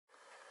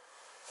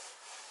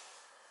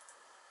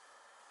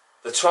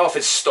the 12th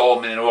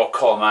instalment in what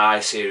caught my eye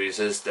series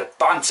is the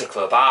banter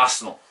club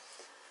Arsenal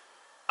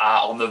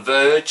are on the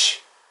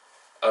verge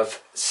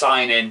of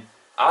signing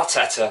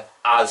Arteta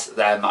as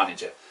their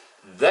manager.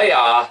 They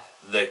are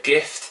the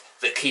gift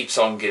that keeps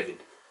on giving.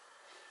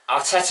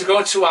 Arteta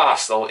going to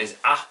Arsenal is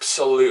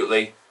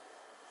absolutely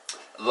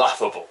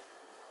laughable.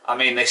 I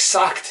mean, they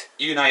sacked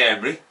Unai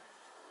Emery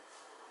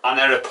and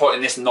they're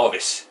appointing this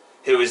novice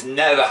who has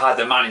never had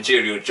a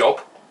managerial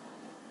job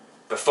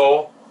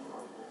before.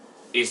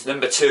 He's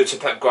number 2 to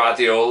Pep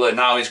Guardiola, and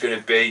now he's going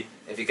to be,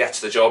 if he gets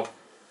the job,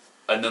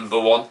 a number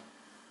 1.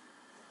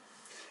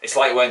 It's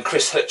like when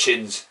Chris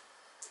Hutchins,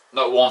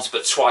 not once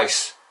but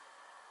twice,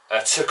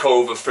 took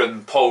over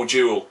from Paul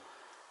Jewell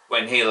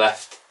when he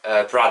left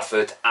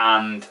Bradford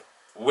and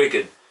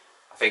Wigan,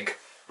 I think,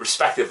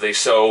 respectively.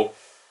 So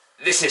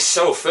this is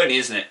so funny,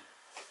 isn't it?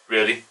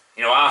 Really,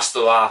 you know,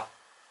 Arsenal are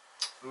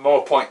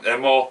more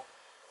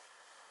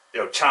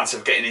chance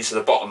of getting into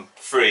the bottom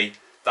 3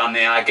 than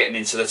they are getting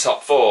into the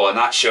top 4, and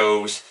that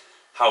shows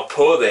how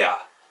poor they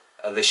are.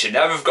 They should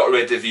never have got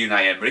rid of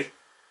Unai Emery.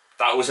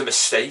 That was a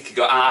mistake. You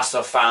got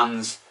Arsenal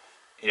fans,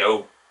 you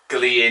know,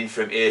 gleeing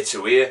from ear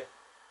to ear.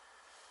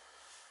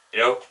 You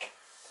know,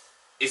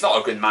 he's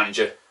not a good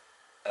manager.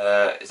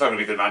 He's not going to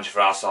be a good manager for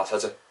Arsenal,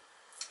 Arteta.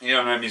 You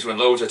know, he's won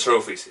loads of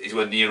trophies. He's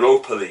won the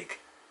Europa League.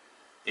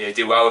 He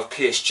did well with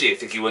PSG. I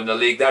think he won the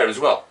league there as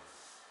well.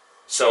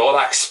 So all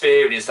that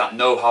experience, that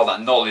know-how,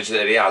 that knowledge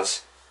that he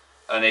has,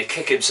 and they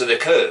kick him to the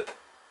curb.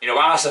 You know,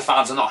 Arsenal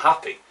fans are not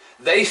happy.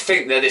 They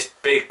think they're this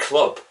big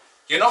club.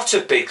 You're not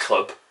a big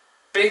club.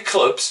 Big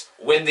clubs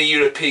win the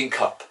European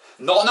Cup.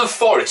 Nottingham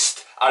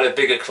Forest are a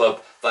bigger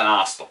club than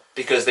Arsenal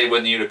because they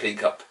won the European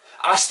Cup.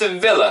 Aston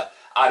Villa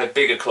are a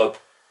bigger club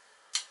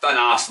than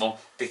Arsenal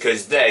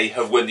because they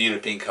have won the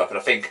European Cup. And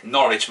I think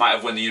Norwich might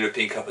have won the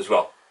European Cup as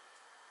well.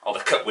 Or the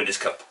Cup Winners'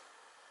 Cup.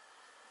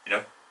 You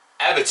know,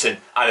 Everton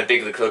are a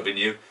bigger club than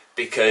you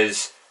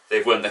because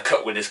they've won the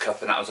Cup Winners'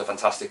 Cup, and that was a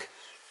fantastic,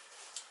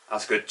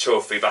 that's a good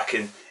trophy back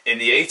in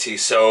the 80s.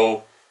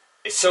 So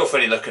it's so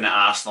funny looking at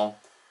Arsenal.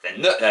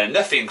 They're a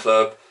nothing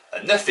club,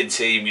 a nothing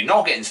team. You're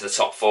not getting to the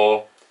top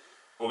 4.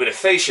 We're going to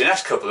face you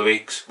next couple of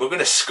weeks. We're going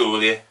to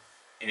school you.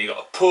 And you've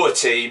got a poor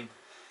team.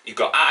 You've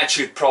got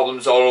attitude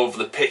problems all over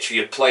the pitch with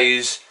your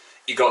players.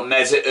 You've got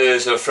Mesut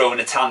Ozil throwing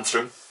a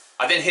tantrum.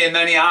 I didn't hear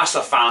many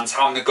Arsenal fans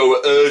having a go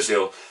at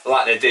Ozil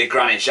like they did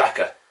Granit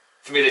Xhaka.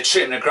 For me, the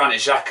treatment of Granit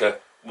Xhaka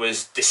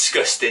was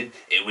disgusting.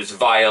 It was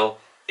vile.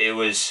 It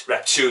was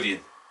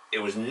reptilian. It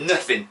was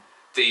nothing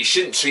that you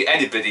shouldn't treat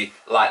anybody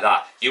like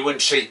that. You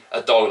wouldn't treat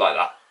a dog like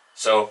that.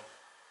 So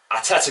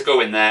Arteta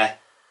going there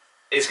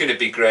is going to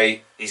be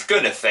great. He's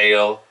going to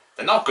fail.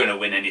 They're not going to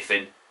win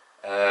anything.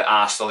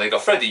 Arsenal, they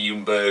got Freddie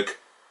Ljungberg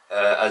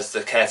as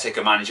the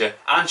caretaker manager.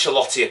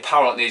 Ancelotti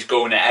apparently is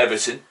going to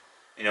Everton.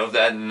 You know,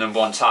 they're the number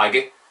 1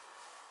 target.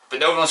 But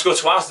no one wants to go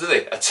to Arsenal, do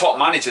they? A top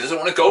manager doesn't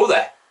want to go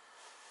there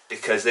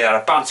because they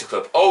are a banter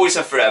club. Always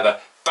and forever,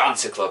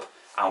 banter club.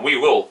 And we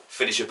will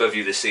finish above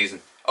you this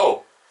season.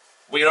 Oh,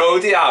 we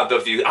already are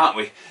above you, aren't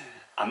we?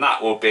 And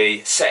that will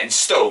be set in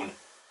stone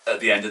at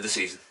the end of the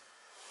season.